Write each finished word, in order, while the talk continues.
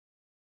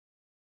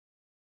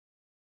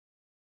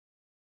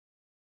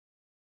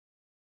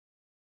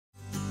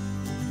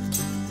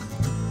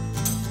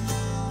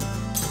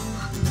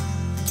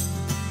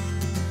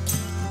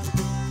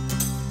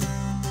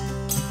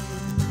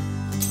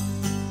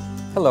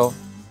Hello,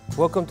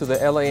 welcome to the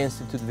LA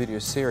Institute video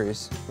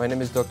series. My name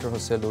is Dr.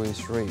 Jose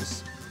Luis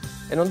Ruiz.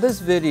 And on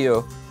this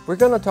video, we're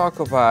going to talk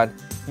about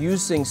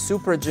using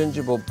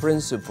supragingival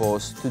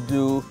principles to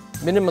do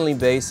minimally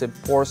invasive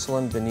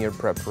porcelain veneer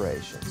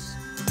preparations.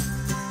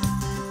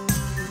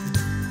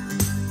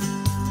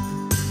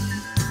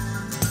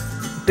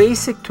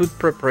 Basic tooth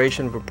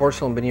preparation for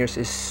porcelain veneers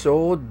is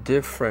so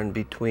different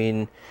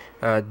between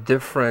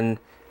different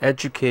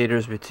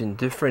educators, between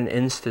different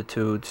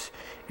institutes,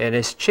 and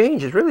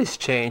it really has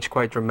changed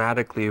quite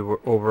dramatically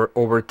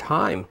over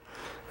time.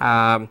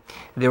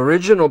 The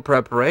original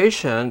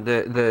preparation,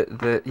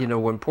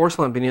 when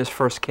porcelain veneers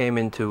first came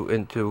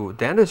into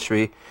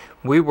dentistry,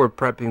 we were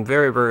prepping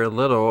very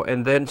little,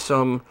 and then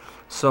some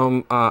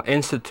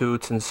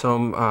institutes and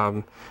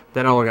some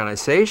dental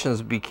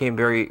organizations became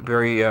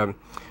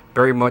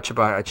very much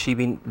about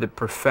achieving the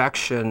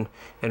perfection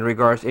in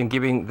regards and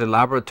giving the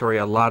laboratory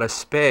a lot of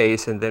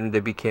space, and then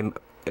they became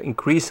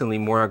increasingly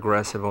more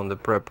aggressive on the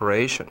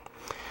preparation.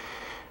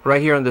 Right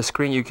here on the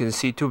screen you can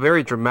see two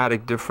very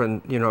dramatic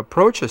different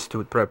approaches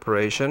to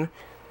preparation.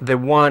 The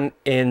one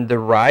in the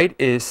right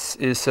is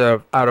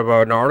out of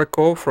an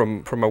article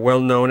from a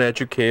well-known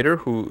educator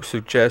who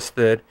suggests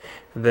that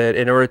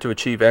in order to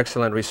achieve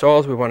excellent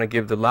results, we want to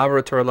give the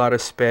laboratory a lot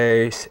of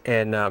space,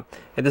 and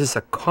this is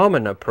a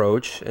common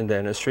approach in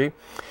dentistry,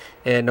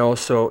 and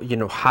also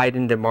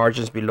hiding the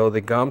margins below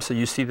the gum. So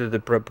you see that the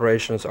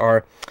preparations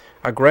are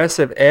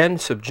aggressive and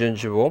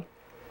subgingival.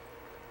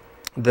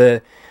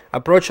 The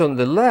approach on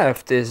the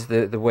left is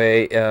the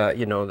way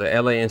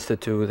the LA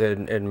Institute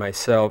and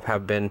myself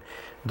have been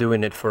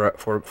doing it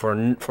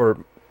for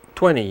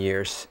 20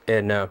 years,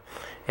 and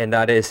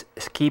that is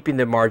keeping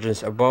the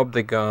margins above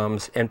the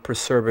gums and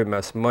preserving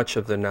as much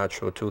of the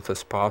natural tooth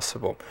as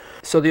possible.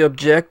 So the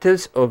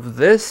objectives of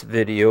this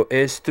video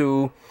is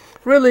to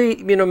really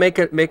make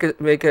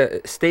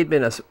a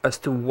statement as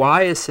to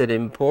why is it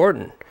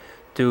important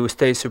to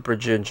stay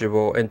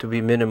supragingival and to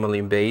be minimally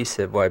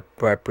invasive by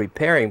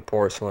preparing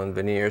porcelain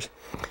veneers.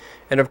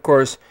 And of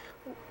course,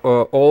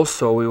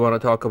 also we want to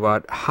talk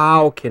about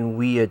how can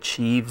we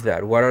achieve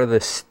that. What are the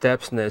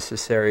steps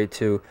necessary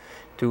to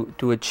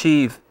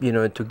achieve,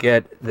 to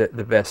get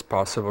the best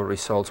possible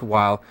results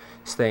while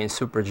staying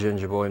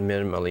supragingival and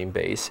minimally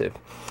invasive.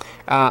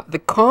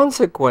 The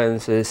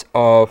consequences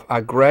of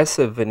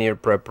aggressive veneer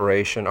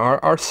preparation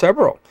are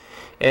several.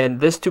 And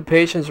these two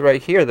patients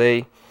right here,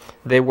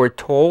 they were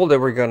told they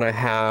were going to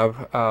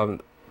have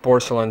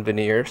porcelain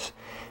veneers,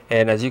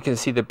 and as you can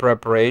see, the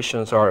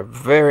preparations are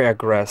very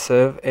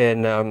aggressive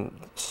and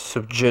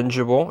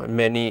subgingival in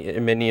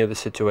many of the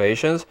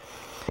situations.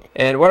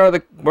 And what are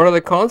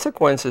the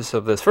consequences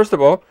of this? First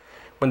of all,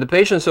 when the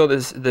patient saw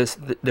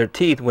their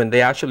teeth, when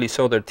they actually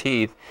saw their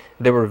teeth,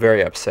 they were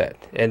very upset.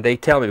 And they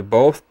tell me,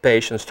 both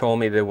patients told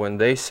me that when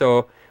they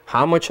saw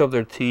how much of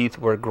their teeth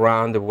were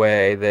ground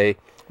away,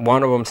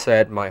 one of them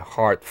said, "My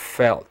heart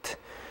felt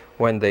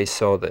when they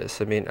saw this."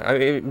 I mean,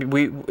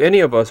 any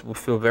of us would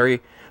feel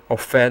very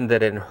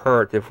offended and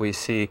hurt if we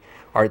see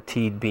our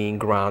teeth being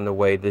ground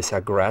away this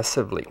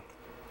aggressively.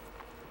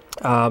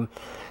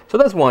 So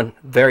that's one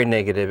very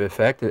negative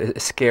effect.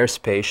 It scares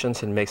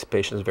patients and makes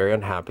patients very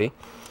unhappy.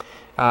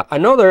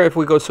 Another, if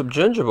we go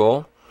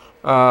subgingival,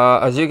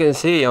 as you can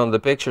see on the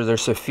picture,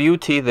 there's a few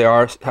teeth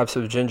that have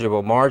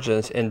subgingival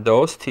margins, and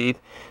those teeth,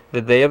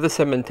 the day of the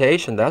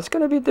cementation, that's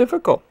going to be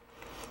difficult.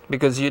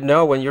 Because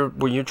when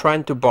you're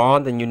trying to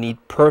bond and you need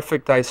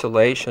perfect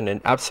isolation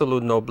and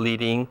absolute no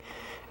bleeding,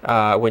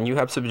 when you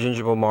have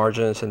subgingival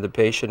margins and the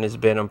patient has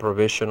been on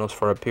provisionals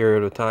for a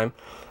period of time,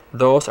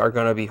 those are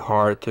going to be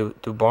hard to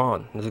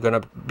bond. It's going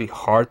to be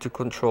hard to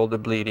control the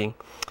bleeding,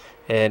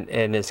 and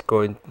it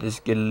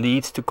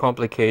leads to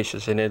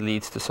complications, and it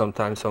leads to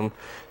sometimes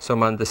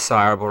some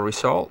undesirable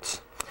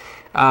results.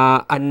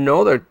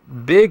 Another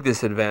big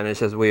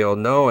disadvantage, as we all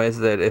know, is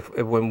that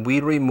when we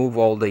remove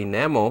all the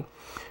enamel,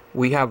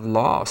 we have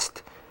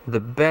lost the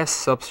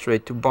best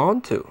substrate to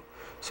bond to.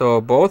 So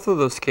both of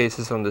those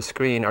cases on the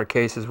screen are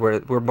cases where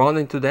we're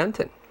bonding to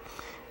dentin.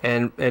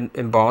 And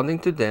bonding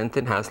to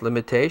dentin has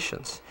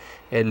limitations.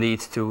 It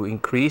leads to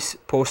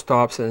increased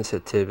post-op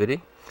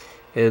sensitivity.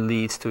 It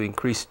leads to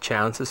increased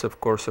chances,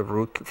 of course,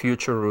 of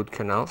future root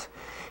canals.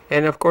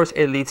 And of course,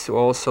 it leads to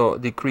also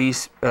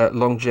decreased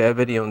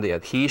longevity on the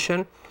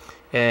adhesion.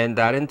 And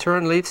that in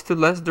turn leads to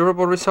less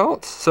durable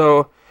results.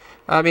 So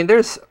I mean,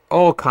 there's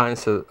all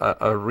kinds of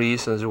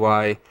reasons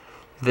why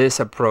this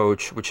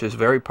approach, which is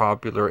very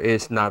popular,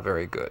 is not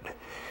very good,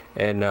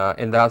 and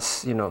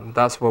that's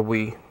that's what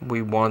we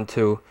want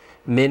to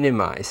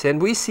minimize.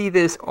 And we see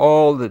this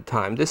all the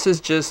time. This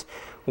is just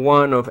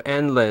one of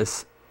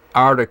endless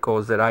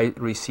articles that I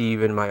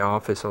receive in my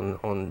office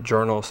on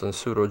journals and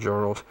pseudo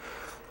journals,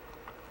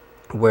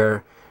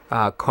 where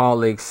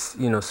colleagues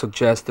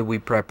suggest that we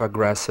prep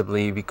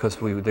aggressively because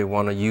they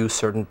want to use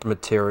certain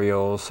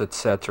materials,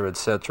 etc.,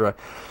 etc.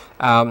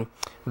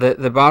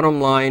 The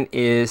bottom line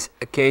is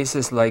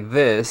cases like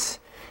this,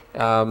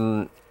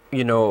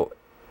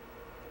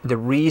 the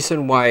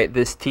reason why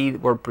these teeth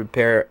were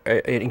prepared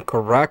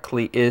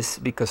incorrectly is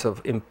because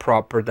of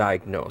improper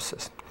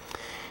diagnosis.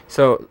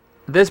 So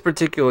this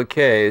particular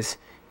case,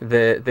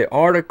 the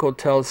article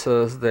tells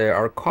us that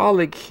our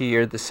colleague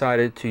here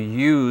decided to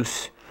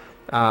use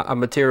a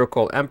material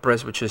called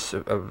Empress, which is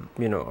a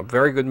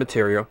very good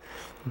material,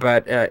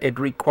 but it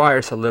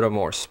requires a little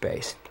more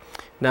space.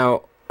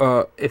 Now,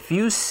 if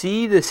you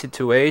see the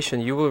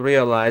situation, you will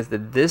realize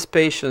that this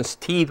patient's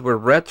teeth were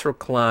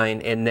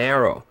retroclined and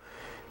narrow.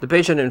 The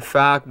patient, in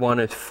fact,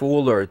 wanted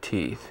fuller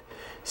teeth.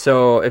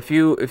 So if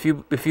you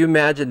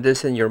imagine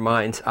this in your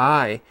mind's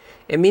eye,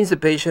 it means the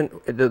patient,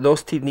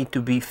 those teeth need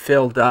to be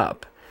filled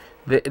up.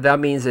 That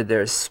means that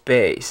there's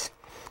space.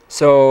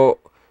 So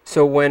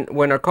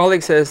when our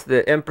colleague says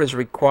the Empress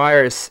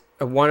requires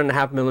a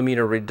 1.5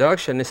 millimeter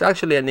reduction, it's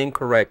actually an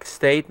incorrect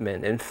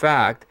statement. In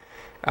fact,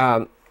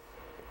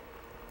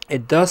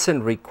 it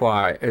doesn't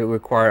require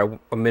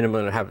a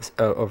minimum and a half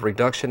of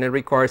reduction. It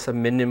requires a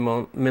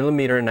minimum 1.5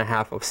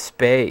 millimeters of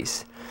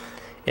space.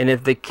 And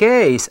if the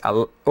case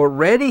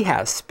already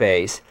has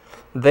space,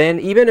 then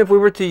even if we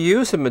were to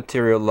use a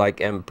material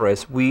like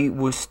Empress, we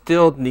would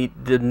still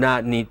did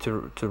not need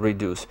to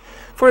reduce.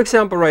 For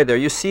example, right there,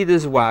 you see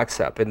this wax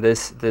up in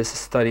this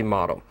study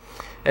model.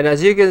 And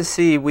as you can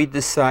see, we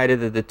decided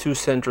that the two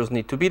centrals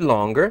need to be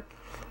longer.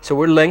 So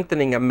we're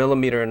lengthening 1.5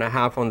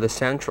 millimeters on the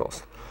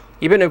centrals.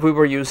 Even if we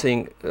were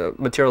using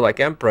material like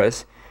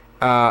Empress,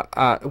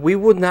 we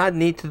would not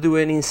need to do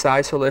any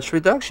incisal edge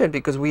reduction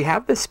because we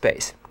have the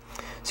space.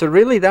 So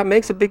really that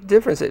makes a big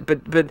difference.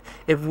 But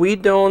if we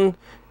don't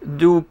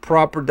do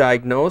proper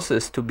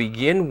diagnosis to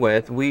begin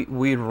with,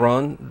 we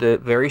run the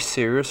very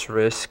serious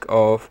risk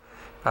of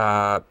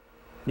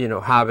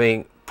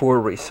having poor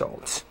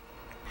results.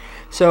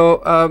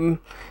 So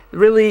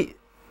really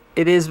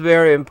it is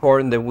very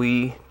important that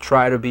we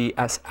try to be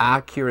as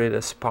accurate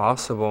as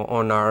possible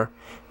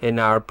in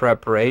our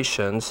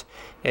preparations,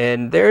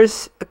 and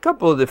there's a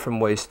couple of different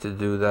ways to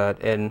do that,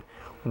 and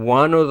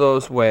one of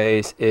those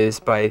ways is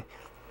by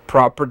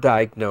proper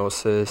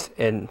diagnosis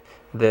and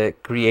the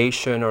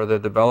creation or the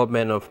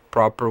development of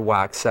proper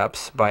wax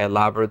ups by a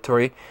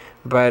laboratory.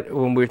 But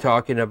when we're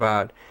talking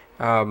about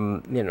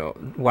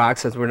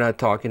wax ups, we're not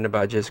talking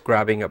about just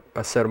grabbing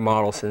a set of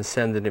models and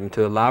sending them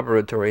to the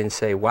laboratory and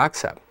say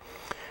wax up.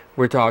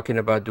 We're talking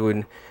about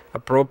doing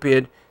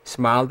appropriate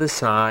smile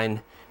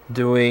design,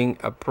 doing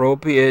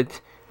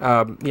appropriate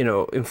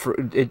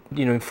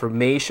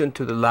information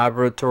to the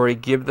laboratory,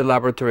 give the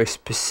laboratory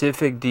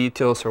specific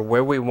details or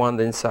where we want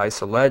the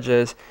incisal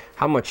edges,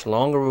 how much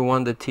longer we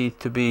want the teeth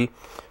to be.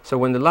 So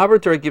when the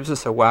laboratory gives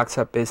us a wax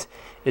up, is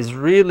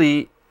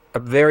really a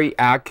very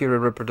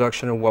accurate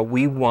reproduction of what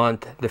we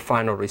want the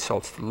final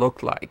results to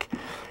look like.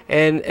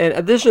 And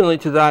additionally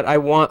to that, I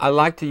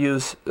like to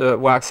use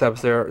wax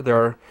ups.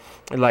 They're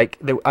I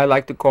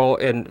like to call,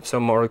 and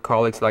some of our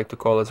colleagues like to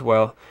call as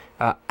well,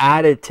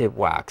 additive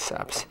wax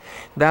ups.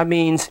 That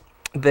means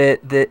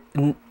that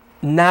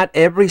not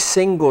every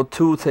single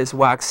tooth is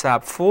waxed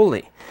up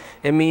fully.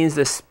 It means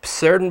that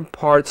certain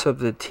parts of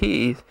the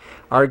teeth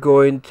are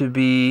going to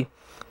be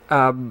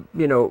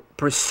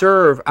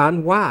preserved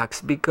and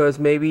waxed because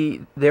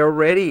maybe they're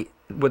already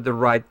with the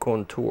right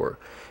contour.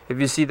 If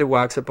you see the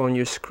wax up on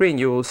your screen,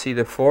 you will see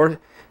the four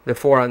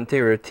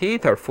anterior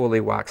teeth are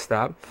fully waxed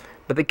up,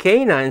 but the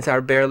canines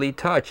are barely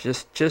touched.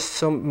 Just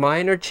some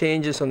minor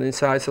changes on the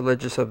incisal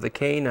edges of the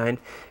canine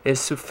is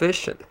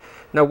sufficient.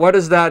 Now what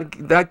does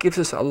that gives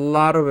us a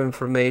lot of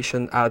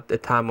information at the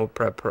time of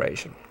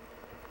preparation.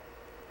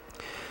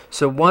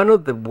 So one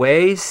of the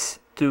ways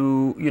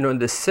to, in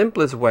the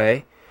simplest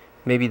way,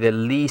 maybe the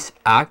least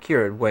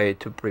accurate way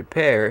to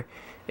prepare,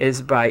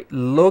 is by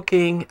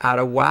looking at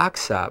a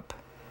wax up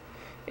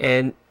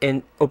and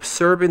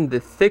observing the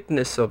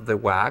thickness of the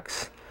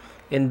wax,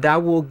 and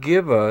that will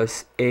give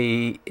us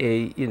a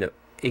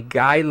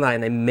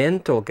guideline, a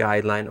mental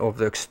guideline of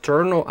the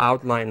external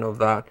outline of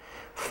that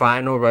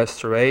final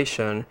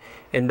restoration,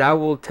 and that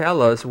will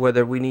tell us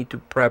whether we need to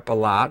prep a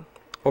lot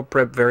or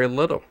prep very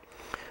little.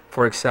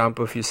 For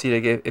example, if you see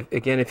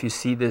if you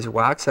see this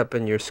wax up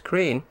in your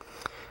screen,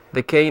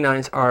 the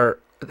canines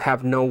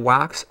have no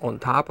wax on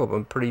top of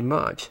them pretty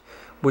much,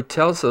 which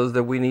tells us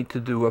that we need to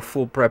do a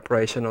full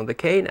preparation on the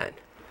canine,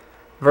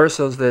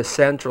 versus the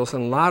centrals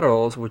and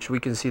laterals, which we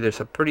can see there's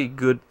a pretty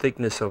good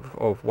thickness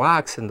of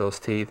wax in those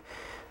teeth.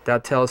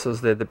 That tells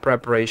us that the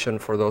preparation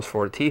for those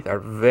 4 teeth are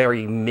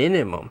very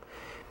minimum.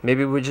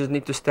 Maybe we just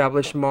need to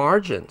establish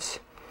margins.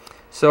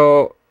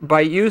 So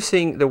by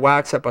using the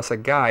wax up as a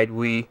guide,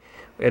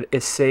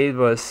 it saves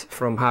us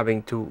from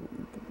having to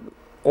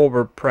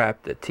over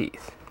prep the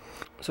teeth.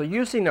 So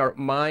using our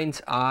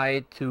mind's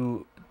eye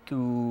to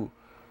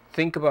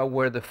think about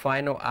where the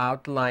final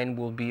outline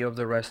will be of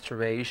the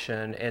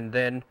restoration, and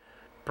then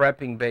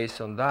prepping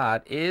based on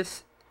that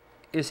is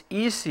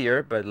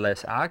easier but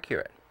less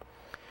accurate.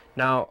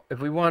 Now if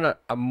we want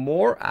a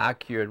more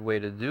accurate way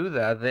to do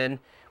that, then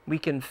we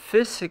can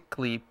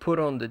physically put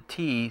on the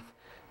teeth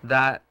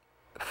that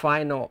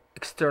final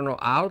external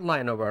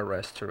outline of our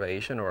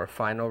restoration or a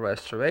final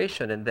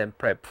restoration, and then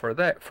prep for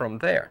that from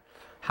there.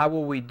 How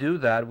will we do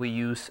that? We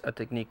use a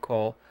technique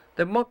called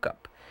the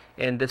mock-up.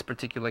 In this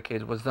particular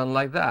case was done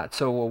like that.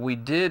 So what we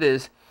did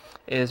is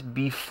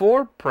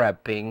before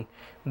prepping,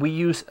 we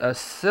use a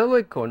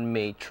silicone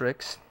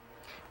matrix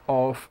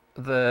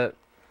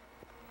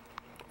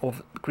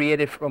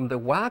created from the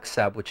wax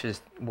up, which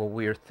is what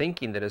we're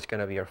thinking that is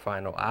going to be our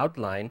final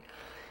outline.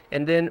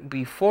 And then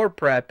before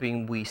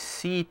prepping, we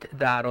seat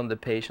that on the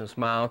patient's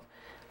mouth,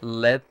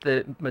 let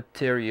the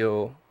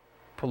material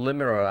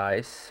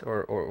polymerize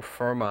or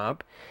firm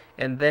up,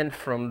 and then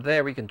from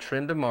there we can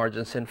trim the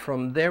margins, and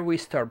from there we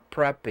start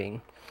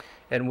prepping,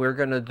 and we're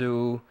going to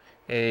do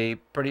a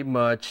pretty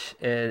much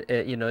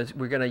you know,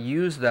 we're going to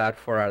use that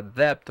for our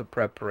depth of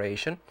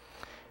preparation,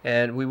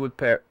 and we would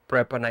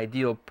prep an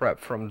ideal prep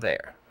from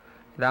there.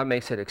 That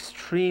makes it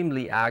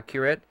extremely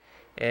accurate,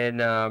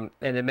 and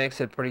it makes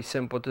it pretty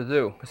simple to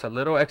do. It's a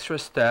little extra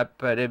step,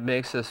 but it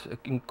makes us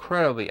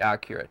incredibly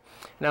accurate.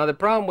 Now the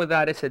problem with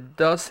that is it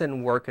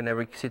doesn't work in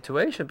every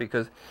situation,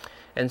 because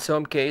in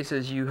some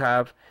cases you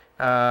have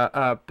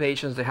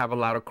patients that have a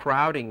lot of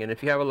crowding, and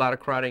if you have a lot of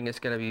crowding, it's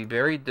going to be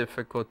very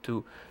difficult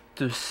to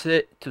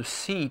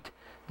seat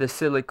the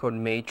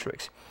silicone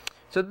matrix.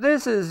 So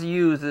this is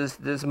used,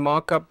 this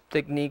mock-up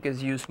technique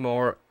is used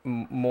more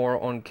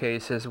on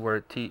cases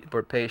where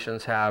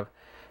patients have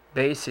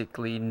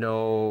basically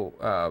no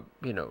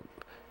you know,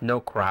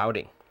 no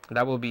crowding.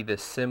 That will be the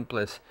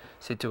simplest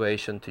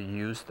situation to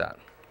use that.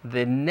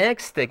 The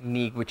next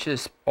technique, which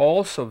is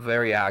also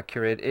very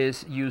accurate,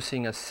 is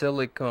using a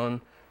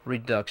silicone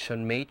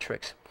reduction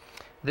matrix.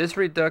 This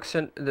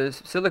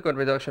silicone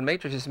reduction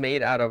matrix is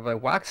made out of a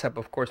wax up.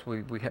 Of course,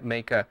 we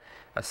make a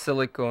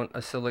silicone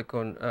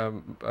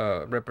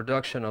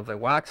reproduction of the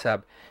wax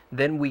up.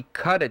 Then we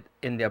cut it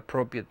in the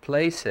appropriate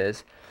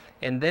places,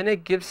 and then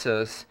it gives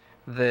us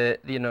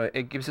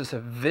it gives us a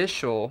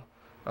visual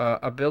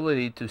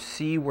ability to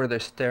see where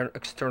the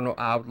external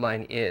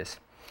outline is.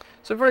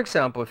 So, for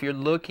example, if you're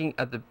looking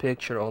at the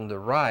picture on the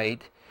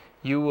right,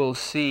 you will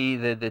see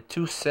that the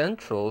two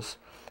centrals,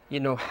 you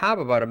know, have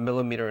about 1.5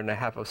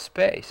 millimeters of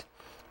space.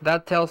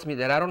 That tells me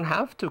that I don't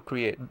have to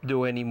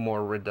do any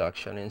more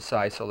reduction in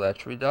size or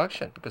edge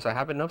reduction, because I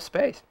have enough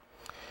space.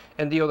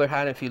 On the other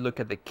hand, if you look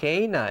at the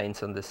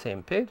canines on the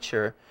same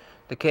picture,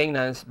 the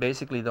canines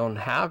basically don't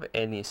have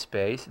any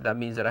space. That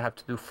means that I have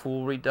to do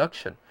full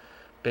reduction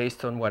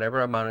based on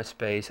whatever amount of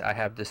space I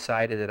have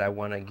decided that I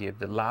want to give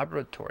the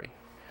laboratory.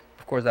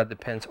 Of course, that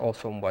depends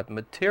also on what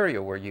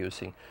material we're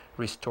using,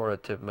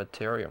 restorative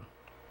material.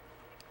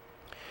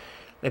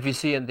 If you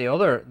see in the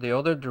other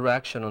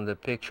direction on the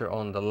picture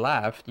on the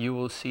left, you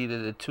will see that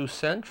the two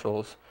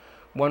centrals,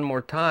 one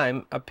more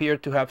time, appear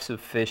to have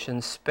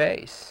sufficient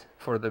space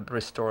for the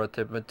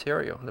restorative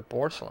material, the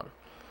porcelain.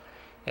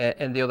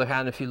 On the other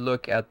hand, if you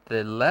look at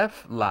the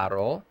left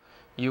lateral,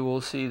 you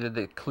will see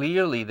that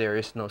clearly there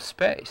is no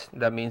space.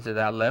 That means that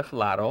that left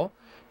lateral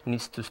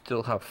needs to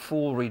still have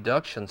full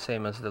reduction,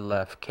 same as the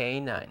left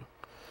canine.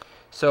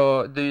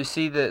 So do you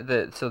see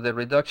so the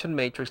reduction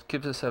matrix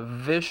gives us a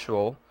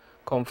visual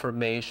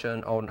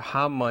confirmation on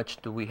how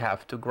much do we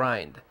have to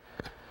grind.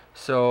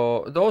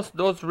 So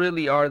those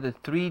really are the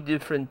three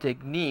different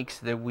techniques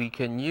that we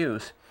can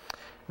use.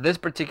 This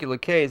particular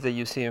case that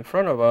you see in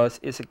front of us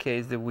is a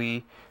case that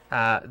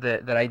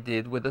that I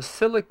did with a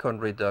silicone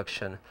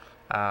reduction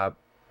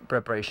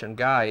preparation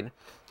guide,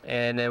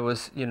 and it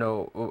was, you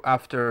know,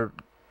 after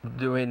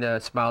doing a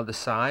smile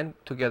design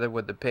together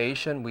with the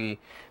patient, we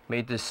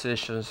made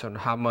decisions on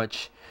how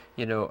much,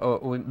 you know,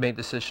 we made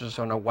decisions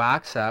on a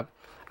wax up.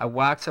 A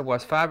wax up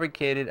was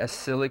fabricated, a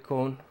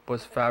silicone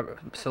was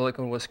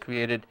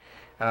created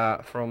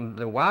from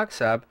the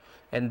wax up,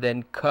 and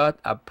then cut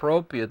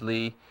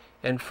appropriately.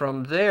 And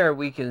from there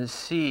we can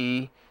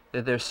see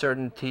that there's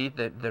certain teeth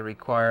that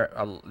require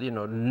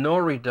no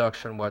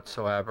reduction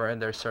whatsoever, and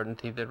there's certain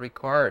teeth that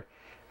require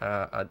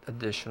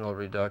additional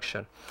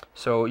reduction.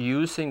 So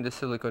using the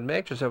silicone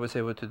matrix, I was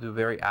able to do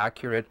very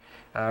accurate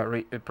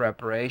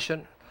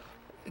preparation.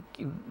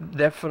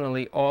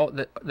 Definitely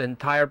the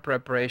entire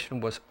preparation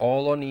was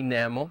all on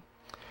enamel.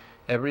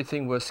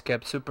 Everything was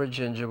kept super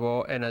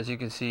gingival, and as you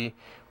can see,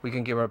 we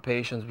can give our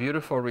patients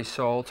beautiful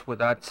results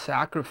without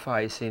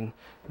sacrificing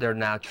their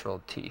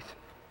natural teeth.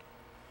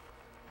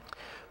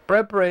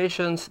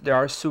 Preparations that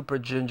are super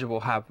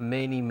gingival have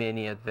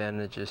many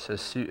advantages.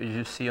 As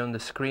you see on the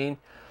screen,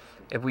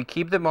 if we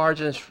keep the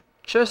margins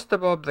just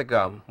above the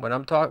gum, when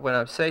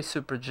I say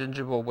super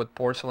gingival with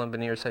porcelain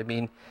veneers, I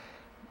mean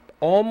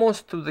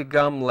almost to the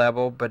gum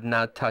level but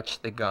not touch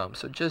the gum,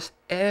 so just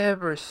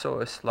ever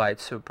so slight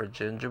super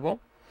gingival.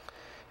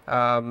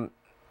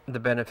 The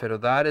benefit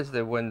of that is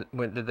that when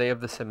the day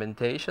of the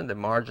cementation, the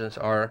margins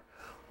are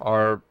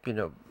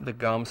the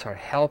gums are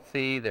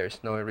healthy, there's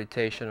no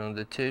irritation on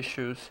the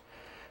tissues,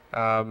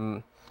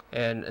 and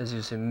as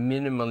you see,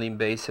 minimally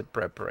invasive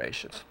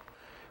preparations.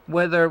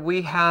 Whether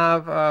we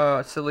have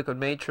a silicone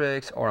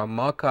matrix or a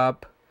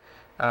mock-up,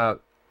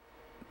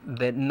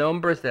 the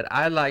numbers that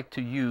I like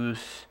to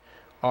use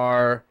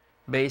are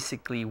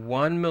basically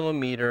 1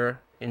 millimeter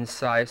in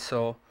size,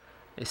 so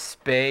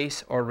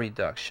space or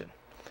reduction.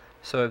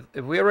 So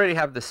if we already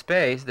have the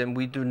space, then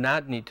we do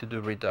not need to do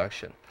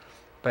reduction.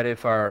 But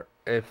if our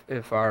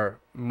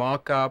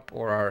mock-up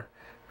or our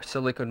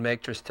silicon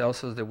matrix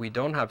tells us that we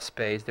don't have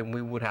space, then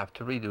we would have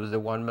to reduce the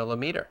 1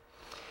 millimeter.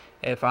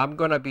 If I'm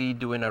going to be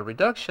doing a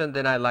reduction,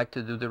 then I like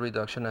to do the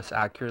reduction as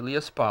accurately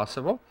as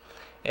possible.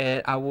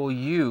 And I will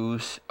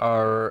use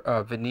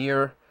our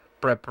veneer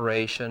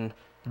preparation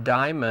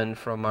diamond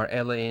from our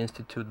LA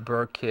Institute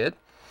Burr kit.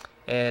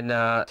 And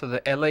so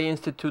the LA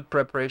Institute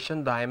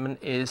preparation diamond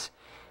is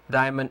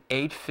diamond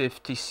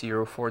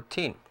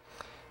 850014.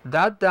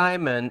 That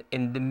diamond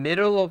in the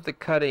middle of the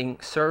cutting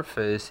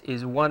surface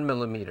is 1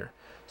 millimeter.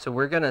 So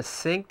we're going to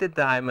sink the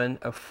diamond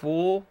the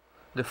full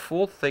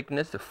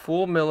thickness, the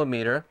full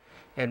millimeter,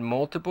 in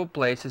multiple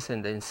places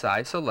in the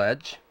incisal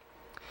edge.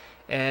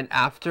 And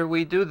after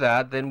we do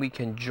that, then we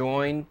can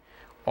join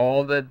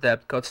all the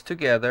depth cuts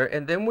together,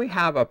 and then we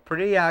have a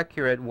pretty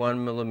accurate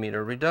 1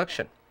 millimeter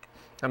reduction.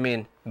 I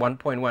mean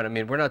 1.1. I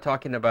mean, we're not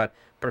talking about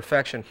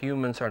perfection.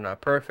 Humans are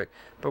not perfect,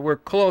 but we're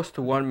close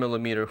to 1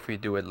 millimeter if we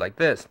do it like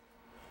this.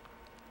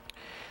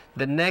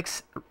 The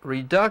next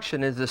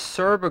reduction is the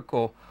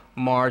cervical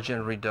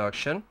margin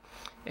reduction,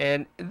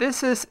 and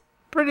this is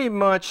pretty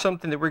much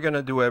something that we're going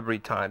to do every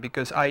time,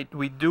 because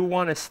we do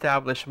want to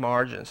establish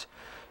margins.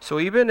 So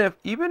even if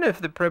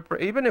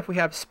we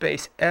have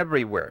space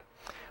everywhere,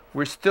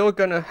 we're still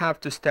going to have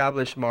to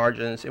establish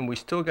margins, and we're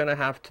still going to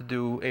have to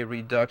do a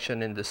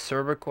reduction in the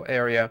cervical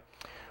area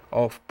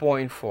of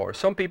 0.4.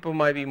 Some people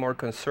might be more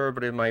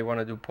conservative, might want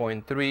to do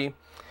 0.3.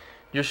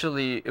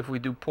 Usually if we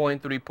do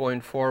 0.3,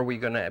 0.4, we're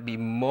going to be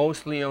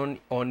mostly on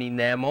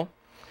enamel.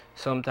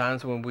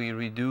 Sometimes when we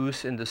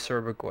reduce in the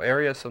cervical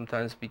area,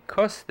 sometimes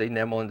because the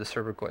enamel in the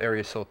cervical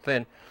area is so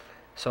thin,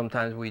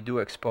 sometimes we do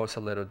expose a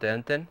little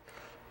dentin,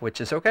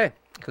 which is okay,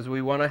 because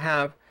we want to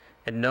have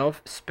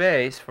enough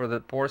space for the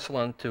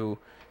porcelain to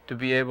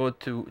be able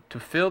to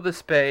fill the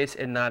space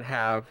and not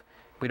have,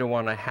 we don't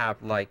want to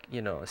have, like,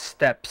 you know,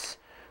 steps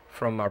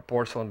from our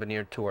porcelain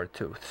veneer to our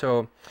tooth.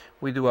 So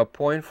we do a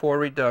 0.4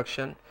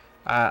 reduction.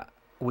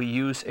 We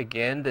use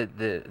again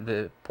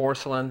the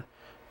porcelain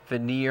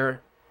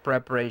veneer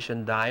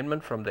preparation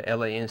diamond from the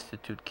LA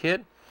Institute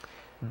kit.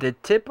 The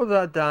tip of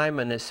that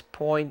diamond is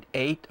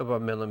 0.8 of a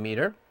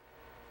millimeter.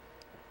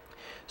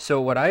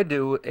 So what I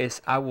do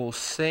is I will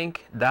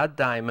sink that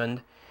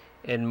diamond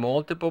in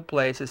multiple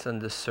places in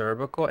the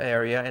cervical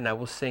area, and I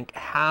will sink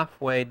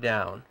halfway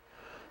down.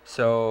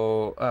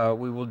 So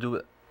we will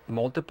do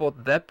multiple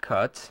depth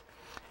cuts,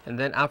 and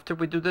then after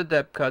we do the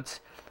depth cuts,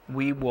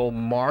 we will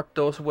mark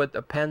those with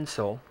a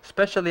pencil,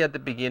 especially at the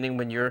beginning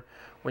when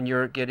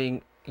you're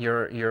getting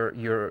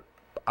your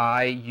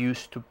eye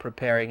used to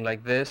preparing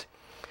like this.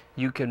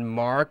 You can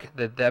mark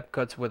the depth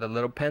cuts with a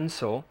little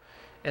pencil,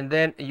 and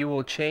then you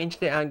will change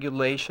the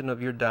angulation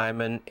of your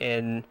diamond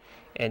and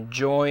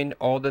join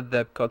all the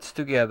depth cuts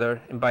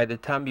together, and by the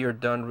time you're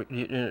done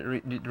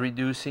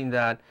reducing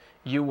that,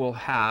 you will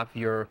have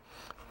your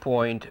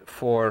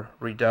 0.4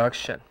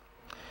 reduction.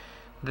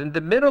 Then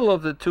the middle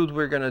of the tooth,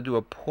 we're going to do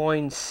a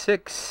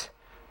 0.6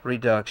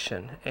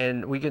 reduction,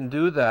 and we can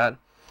do that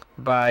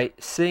by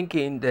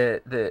sinking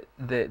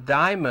the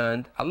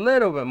diamond a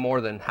little bit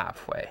more than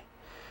halfway.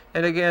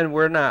 And again,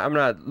 I'm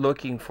not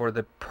looking for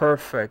the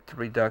perfect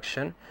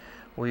reduction.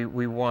 We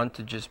want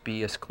to just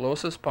be as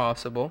close as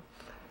possible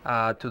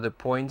to the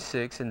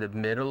 0.6 in the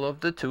middle of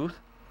the tooth.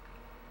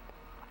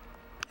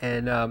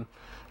 And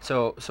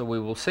so we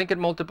will sink it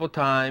multiple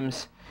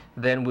times.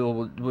 Then we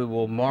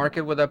will mark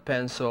it with a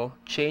pencil,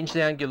 change the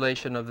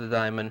angulation of the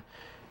diamond,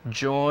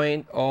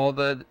 join all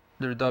the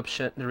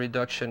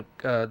reduction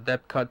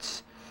depth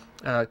cuts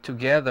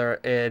together,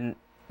 and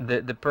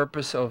the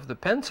purpose of the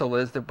pencil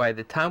is that by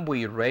the time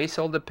we erase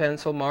all the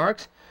pencil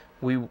marks,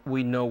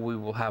 we know we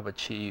will have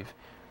achieved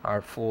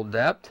our full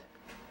depth.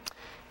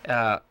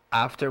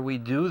 After we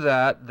do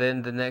that,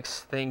 then the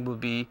next thing will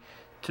be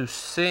to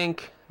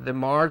sink the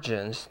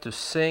margins, to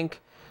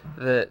sink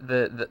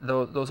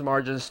those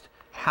margins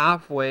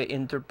halfway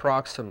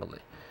interproximally.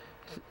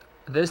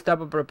 This type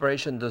of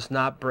preparation does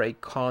not break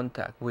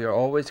contact. We are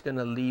always going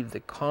to leave the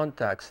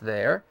contacts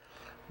there.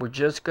 We're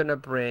just going to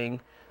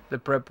bring the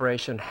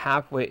preparation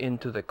halfway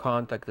into the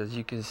contact, as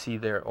you can see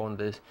there on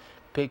this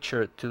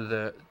picture to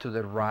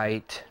the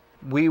right.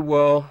 We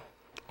will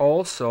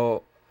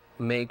also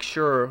make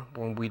sure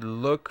when we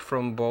look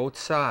from both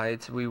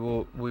sides, we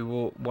will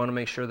want to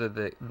make sure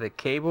that the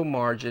cable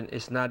margin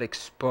is not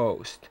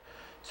exposed.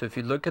 So if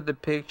you look at the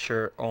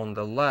picture on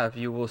the left,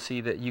 you will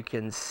see that you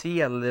can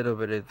see a little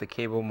bit of the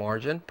cable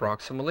margin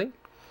proximally.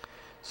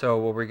 So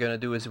what we're going to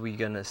do is we're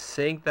going to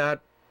sink that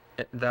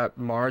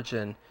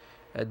margin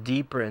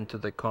deeper into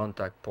the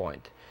contact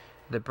point.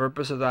 The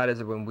purpose of that is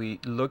that when we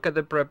look at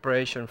the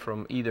preparation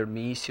from either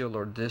mesial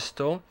or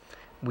distal,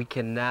 we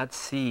cannot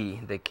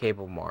see the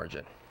cable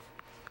margin.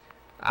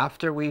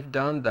 After we've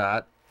done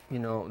that, you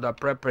know, the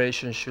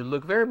preparation should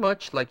look very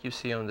much like you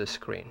see on the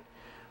screen,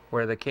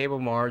 where the cable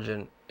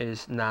margin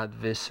is not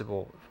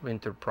visible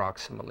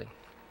interproximally.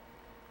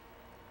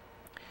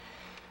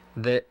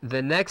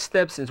 The next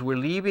step, since we're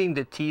leaving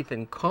the teeth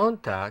in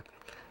contact,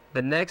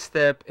 The next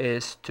step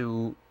is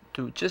to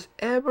just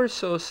ever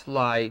so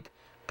slight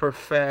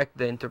perfect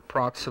the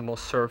interproximal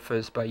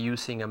surface by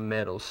using a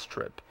metal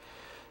strip.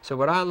 So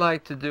what I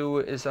like to do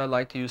is I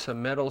like to use a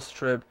metal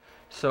strip,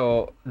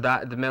 so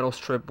that the metal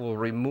strip will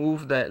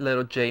remove that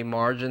little J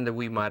margin that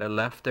we might have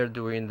left there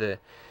during the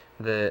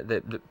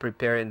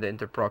preparing the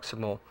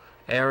interproximal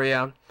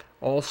area.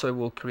 Also, it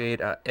will create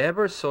a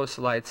ever so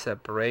slight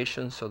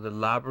separation so the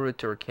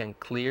laboratory can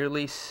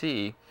clearly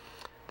see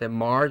the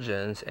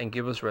margins and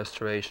give us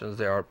restorations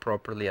that are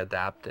properly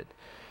adapted.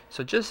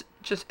 So just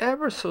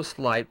ever so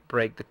slight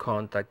break the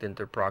contact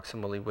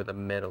interproximally with a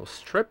metal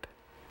strip.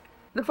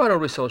 The final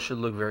result should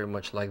look very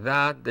much like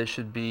that. There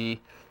should be,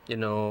 you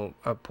know,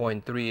 a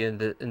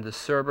 0.3 in the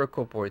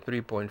cervical, 0.3,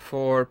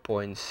 0.4,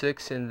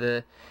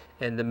 0.6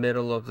 in the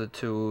middle of the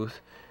tooth.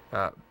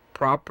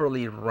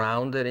 Properly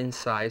rounded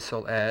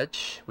incisal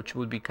edge, which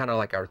would be kind of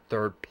like our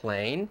third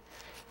plane.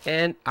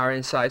 And our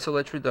incisal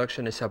edge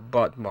reduction is a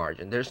butt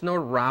margin. There's no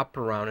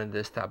wraparound in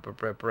this type of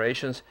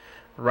preparations.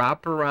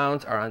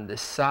 Wraparounds are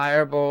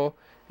undesirable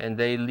and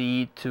they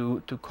lead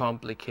to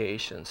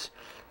complications.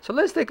 So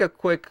let's take a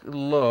quick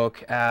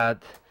look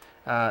at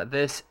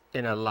this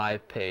in a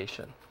live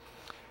patient.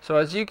 So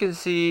as you can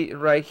see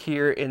right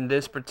here in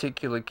this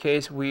particular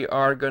case, we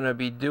are going to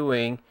be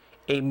doing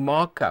a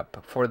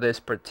mock-up for this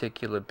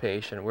particular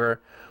patient. We're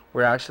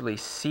actually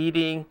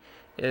seating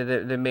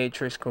the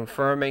matrix,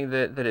 confirming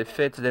that it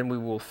fits. Then we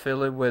will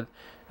fill it with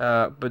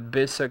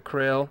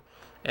bisacryl.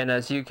 And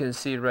as you can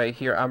see right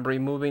here, I'm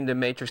removing the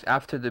matrix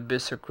after the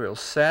bisacryl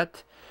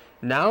set.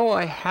 Now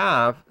I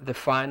have the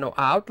final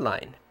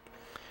outline.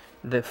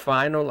 The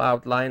final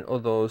outline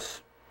of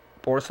those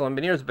porcelain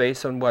veneers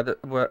based on what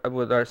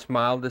our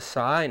smile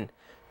design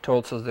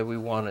told us that we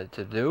wanted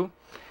to do.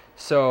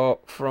 So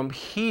from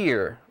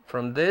here,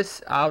 from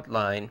this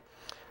outline,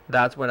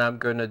 that's when I'm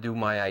going to do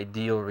my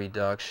ideal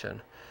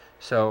reduction.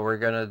 So we're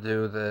going to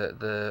do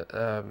the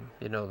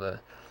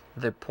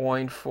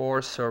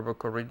 0.4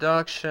 cervical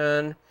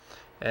reduction,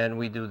 and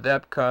we do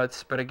depth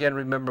cuts. But again,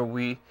 remember,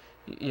 we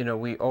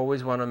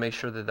always want to make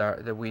sure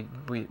that we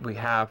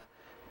have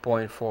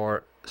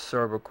 0.4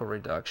 cervical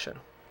reduction.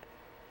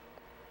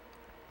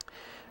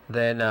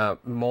 Then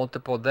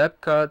multiple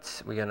depth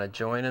cuts. We're going to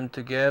join them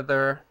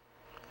together.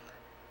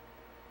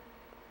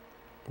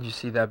 You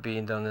see that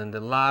being done in the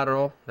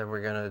lateral. Then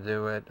we're going to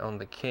do it on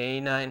the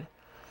canine.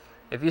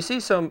 If you see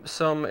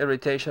some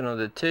irritation on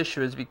the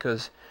tissue, it's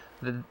because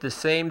the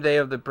same day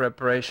of the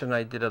preparation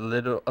I did a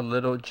little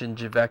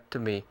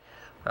gingivectomy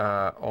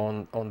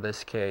on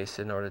this case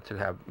in order to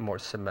have more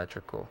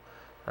symmetrical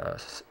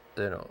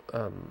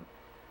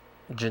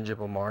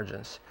gingival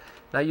margins.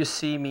 Now you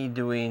see me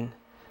doing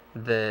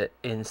the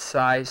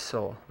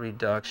incisal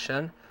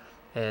reduction,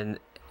 and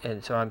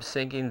so I'm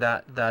sinking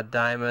that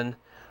diamond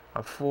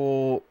a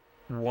full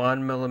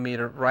 1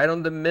 millimeter right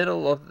on the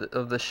middle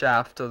of the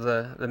shaft of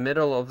the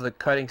middle of the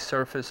cutting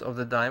surface of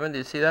the diamond. Do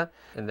you see that?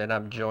 And then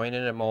I'm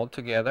joining them all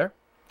together.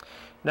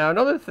 Now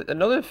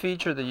another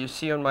feature that you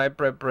see on my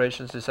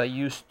preparations is I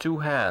use two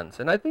hands,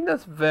 and I think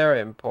that's very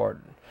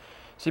important.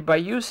 See, by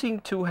using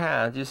two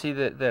hands, you see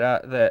that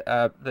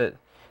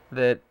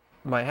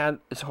my hand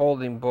is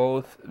holding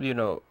both,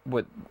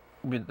 with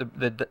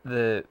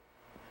the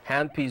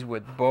handpiece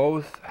with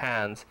both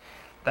hands.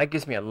 That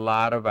gives me a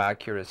lot of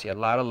accuracy, a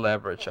lot of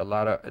leverage, a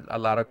lot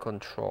of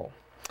control.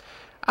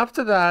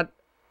 After that,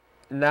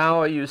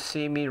 now you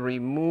see me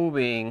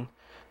removing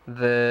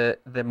the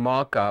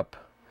mock-up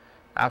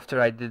after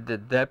I did the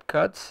depth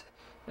cuts,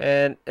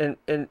 and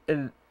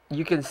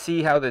you can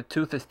see how the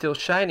tooth is still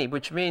shiny,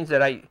 which means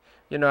that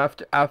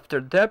after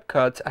depth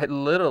cuts, I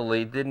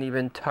literally didn't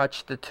even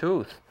touch the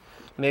tooth.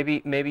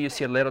 Maybe you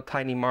see a little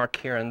tiny mark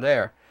here and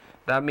there.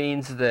 That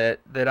means that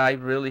I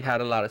really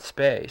had a lot of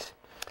space.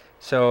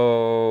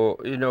 So,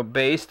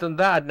 based on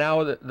that,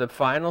 now the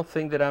final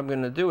thing that I'm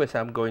going to do is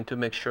I'm going to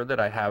make sure that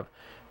I have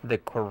the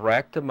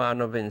correct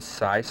amount of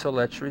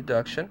incisal edge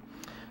reduction.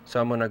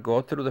 So I'm going to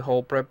go through the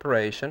whole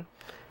preparation.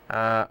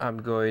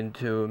 I'm going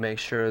to make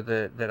sure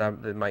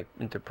that my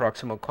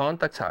interproximal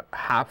contacts are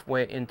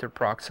halfway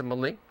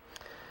interproximally,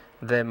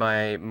 that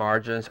my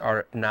margins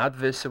are not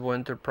visible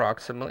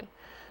interproximally,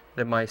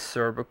 that my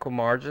cervical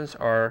margins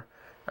are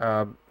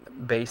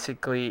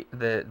basically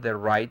the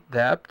right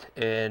depth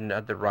and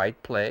at the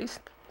right place,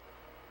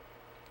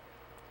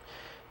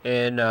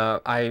 and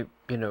I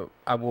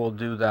will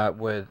do that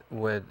with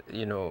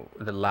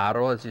the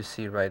lateral, as you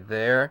see right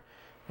there,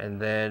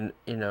 and then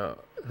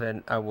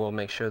then I will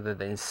make sure that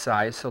the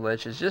incisal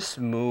edge is just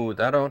smooth.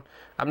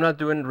 I'm not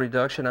doing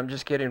reduction. I'm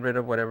just getting rid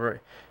of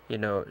whatever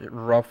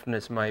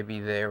roughness might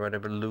be there,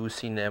 whatever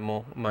loose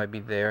enamel might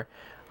be there.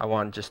 I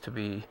want just to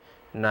be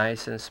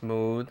nice and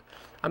smooth.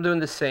 I'm doing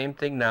the same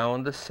thing now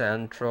on the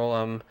central.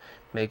 I'm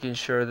making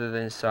sure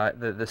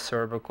that the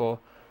cervical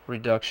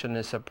reduction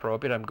is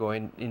appropriate. I'm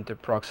going into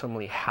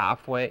approximately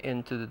halfway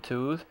into the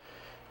tooth.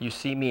 You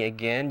see me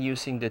again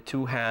using the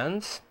two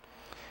hands.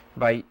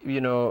 By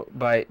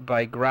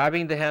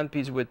grabbing the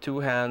handpiece with two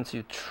hands,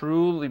 you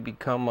truly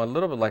become a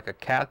little bit like a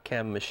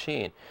CAD/CAM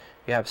machine.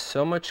 You have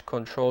so much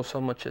control,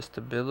 so much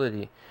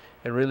stability.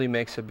 It really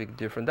makes a big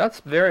difference.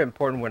 That's very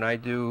important when I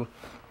do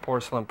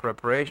porcelain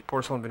preparation,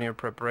 porcelain veneer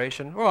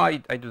preparation. Well, I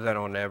do that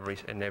on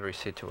in every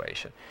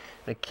situation.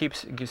 And it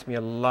gives me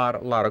a lot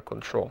of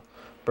control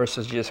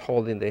versus just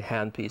holding the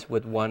handpiece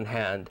with one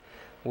hand.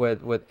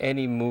 With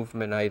any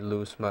movement, I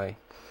lose my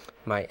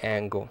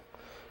angle.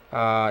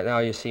 Now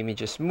you see me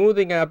just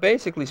smoothing out,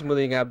 basically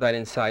smoothing out that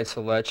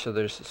incisal ledge,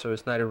 so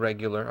it's not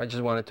irregular. I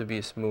just want it to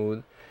be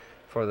smooth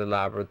for the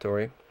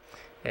laboratory.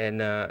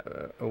 And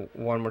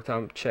one more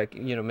time, check,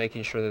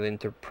 making sure that the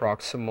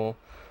interproximal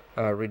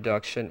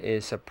reduction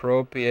is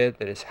appropriate,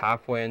 that it's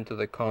halfway into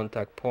the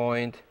contact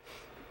point.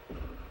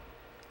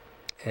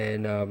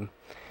 And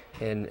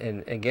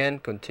again,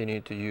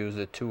 continue to use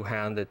the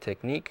two-handed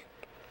technique.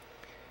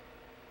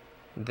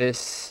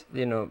 This,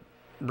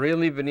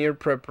 really veneer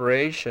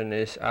preparation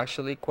is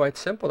actually quite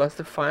simple. That's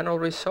the final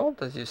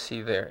result, as you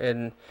see there.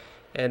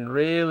 And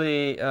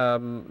really,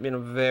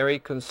 very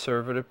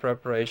conservative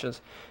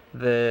preparations.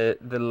 The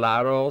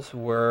laterals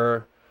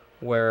were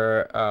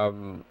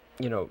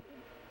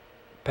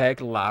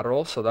peg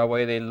lateral, so that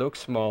way they look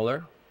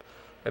smaller.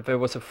 If it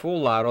was a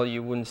full lateral,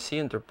 you wouldn't see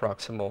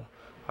interproximal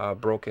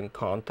broken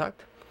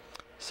contact.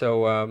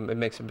 So it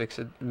makes a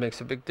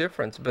big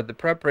difference. But the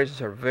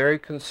preparations are very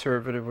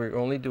conservative. We're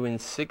only doing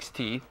 6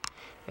 teeth,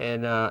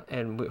 and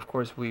of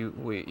course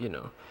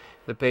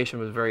the patient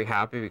was very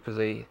happy because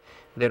they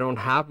don't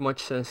have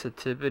much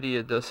sensitivity.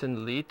 It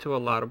doesn't lead to a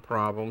lot of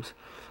problems.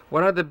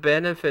 What are the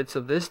benefits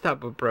of this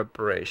type of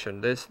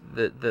preparation?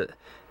 The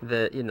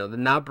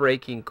not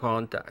breaking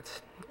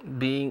contacts,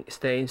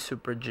 staying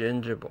super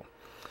gingival,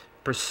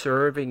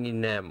 preserving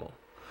enamel.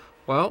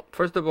 Well,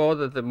 first of all,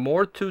 the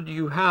more tooth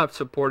you have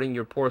supporting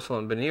your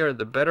porcelain veneer,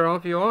 the better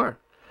off you are.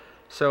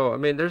 So I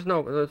mean, that's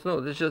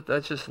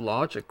just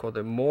logical.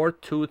 The more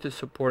tooth is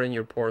supporting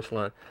your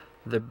porcelain,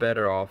 the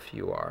better off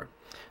you are.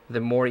 The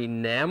more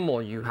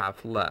enamel you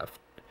have left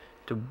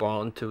to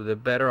bond to, the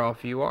better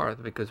off you are,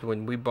 because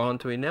when we bond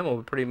to enamel,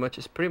 it's pretty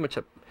much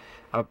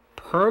a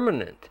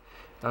permanent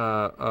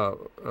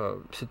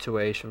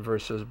situation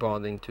versus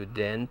bonding to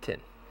dentin.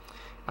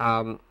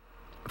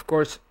 Of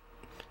course,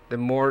 the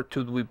more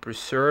tooth we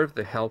preserve,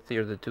 the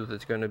healthier the tooth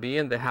is going to be,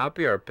 and the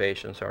happier our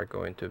patients are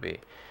going to be.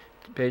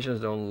 Patients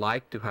don't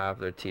like to have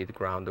their teeth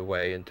ground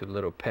away into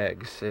little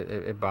pegs.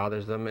 It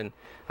bothers them, and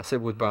as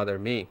it would bother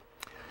me.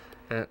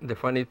 The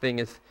funny thing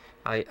is,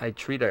 I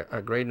treat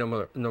a great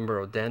number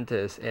of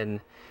dentists,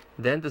 and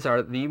dentists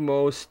are the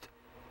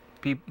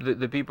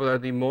people are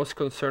the most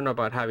concerned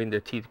about having their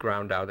teeth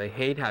ground out. They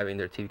hate having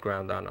their teeth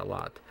ground out a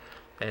lot.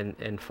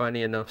 And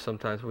funny enough,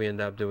 sometimes we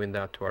end up doing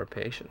that to our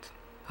patients.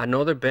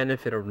 Another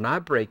benefit of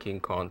not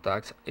breaking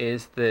contacts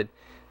is that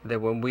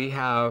when we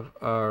have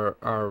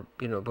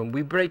when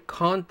we break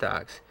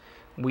contacts,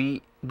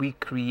 we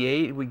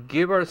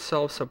give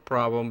ourselves a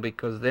problem,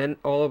 because then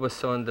all of a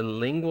sudden the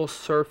lingual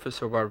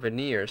surface of our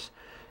veneers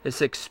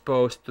is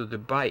exposed to the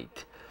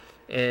bite.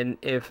 And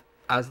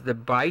as the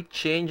bite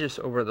changes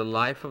over the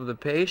life of the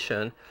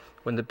patient,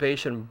 when the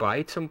patient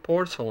bites on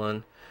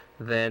porcelain,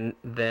 then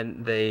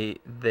they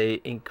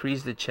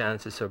increase the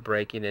chances of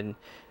breaking. And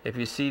if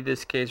you see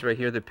this case right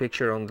here, the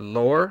picture on the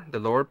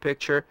lower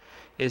picture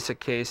is a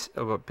case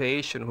of a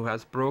patient who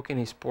has broken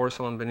his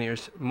porcelain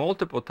veneers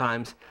multiple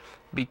times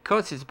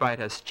because his bite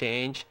has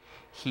changed.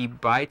 He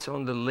bites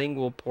on the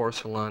lingual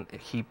porcelain.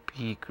 He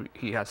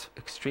has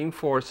extreme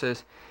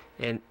forces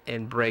and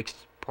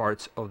breaks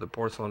parts of the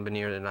porcelain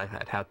veneer, and I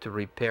had to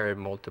repair it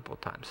multiple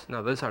times.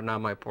 Now, these are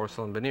not my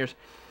porcelain veneers,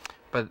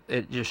 but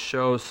it just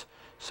shows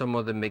some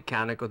of the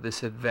mechanical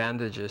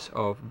disadvantages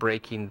of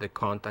breaking the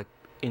contact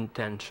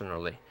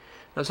intentionally.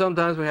 Now,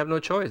 sometimes we have no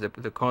choice.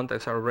 The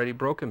contacts are already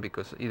broken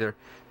because either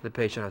the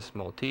patient has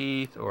small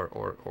teeth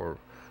or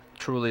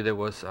truly there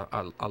was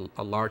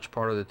a large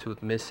part of the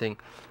tooth missing.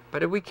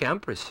 But if we can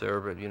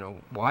preserve it,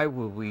 why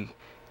would we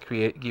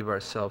give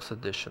ourselves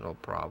additional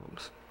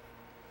problems?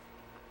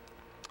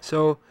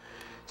 So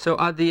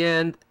at the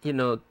end,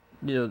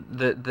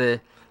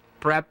 the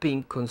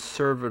prepping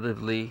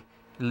conservatively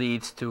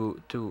leads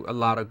to a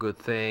lot of good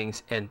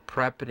things, and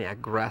prepping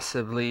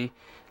aggressively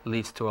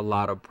leads to a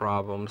lot of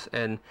problems,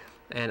 and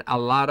a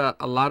lot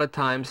of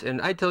times,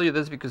 and I tell you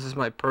this because it's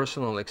my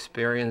personal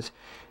experience.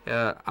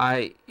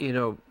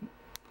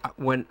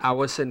 When I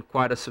wasn't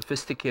quite as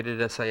sophisticated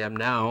as I am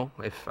now,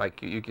 if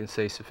you can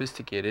say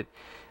sophisticated,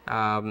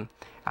 every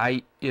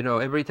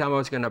time I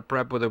was going to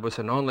prep, whether it was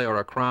an onlay or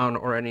a crown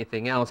or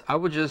anything else, I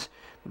would just,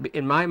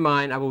 in my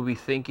mind, I would be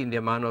thinking the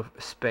amount of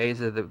space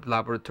that the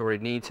laboratory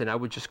needs, and I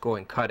would just go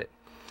and cut it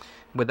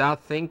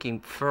without thinking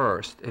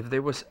first if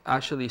there was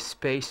actually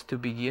space to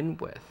begin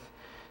with.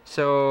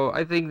 So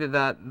I think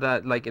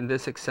that like in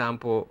this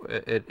example,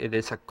 it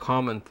is a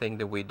common thing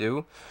that we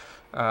do.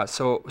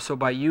 So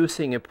by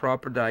using a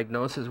proper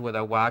diagnosis with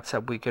a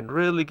wax-up, we can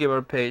really give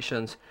our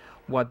patients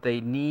what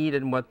they need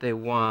and what they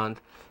want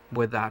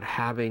without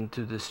having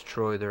to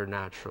destroy their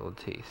natural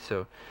teeth.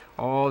 So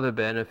all the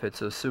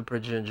benefits of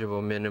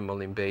supragingival minimal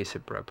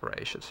invasive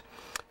preparations.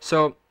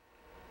 So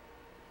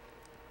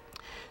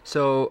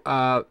So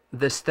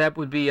the step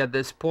would be at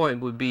this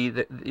point would be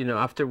that, you know,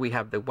 after we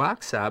have the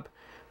wax up,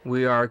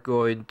 we are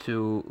going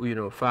to, you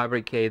know,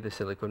 fabricate the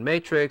silicone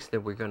matrix.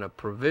 Then we're going to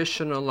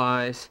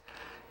provisionalize.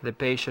 The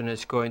patient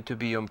is going to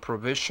be on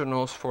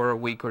provisionals for a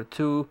week or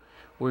two.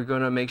 We're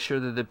going to make sure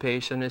that the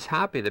patient is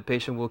happy. The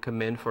patient will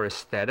come in for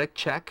aesthetic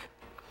check.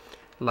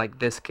 Like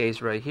this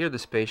case right here,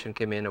 this patient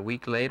came in a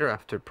week later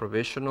after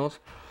provisionals.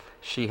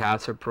 She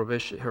has her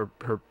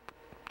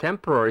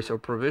temporaries or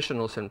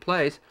provisionals in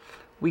place.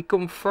 We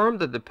confirm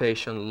that the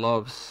patient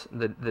loves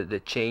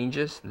the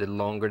changes, the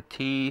longer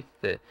teeth,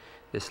 the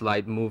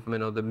slight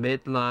movement of the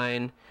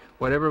midline,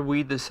 whatever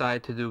we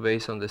decide to do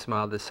based on the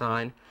smile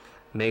design.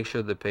 Make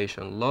sure the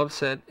patient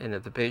loves it, and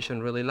if the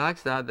patient really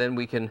likes that, then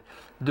we can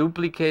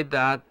duplicate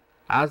that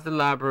as the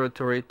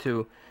laboratory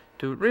to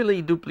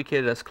really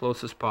duplicate it as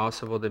close as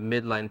possible, the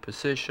midline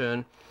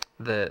position,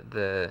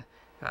 the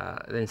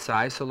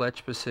incisal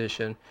edge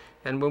position,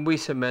 and when we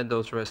cement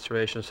those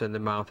restorations in the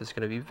mouth, it's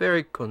going to be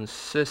very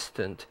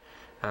consistent,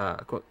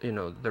 you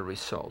know, the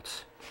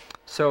results.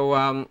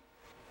 So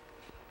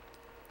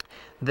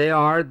there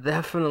are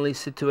definitely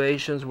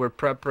situations where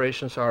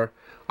preparations are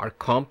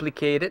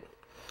complicated.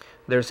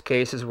 There's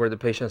cases where the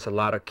patient has a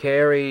lot of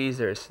caries.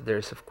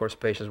 There's of course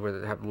patients where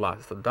they have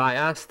lots of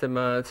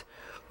diastemas,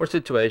 or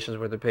situations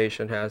where the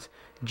patient has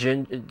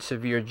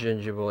severe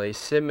gingival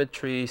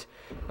asymmetries.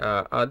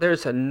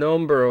 There's a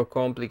number of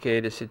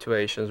complicated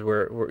situations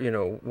where you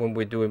know, when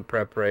we're doing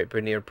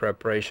veneer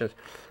preparations,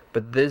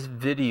 but this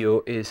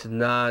video is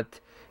not,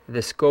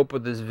 the scope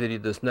of this video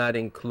does not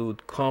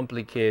include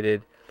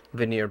complicated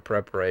veneer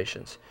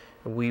preparations.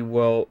 We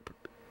will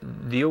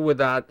deal with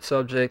that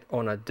subject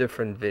on a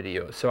different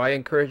video. So I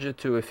encourage you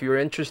to, if you're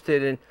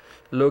interested in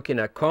looking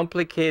at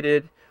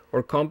complicated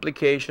or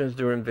complications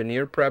during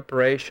veneer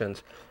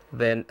preparations,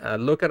 then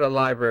look at a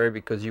library,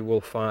 because you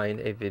will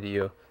find a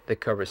video that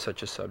covers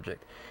such a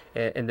subject.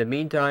 In the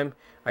meantime,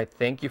 I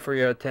thank you for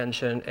your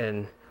attention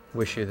and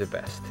wish you the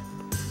best.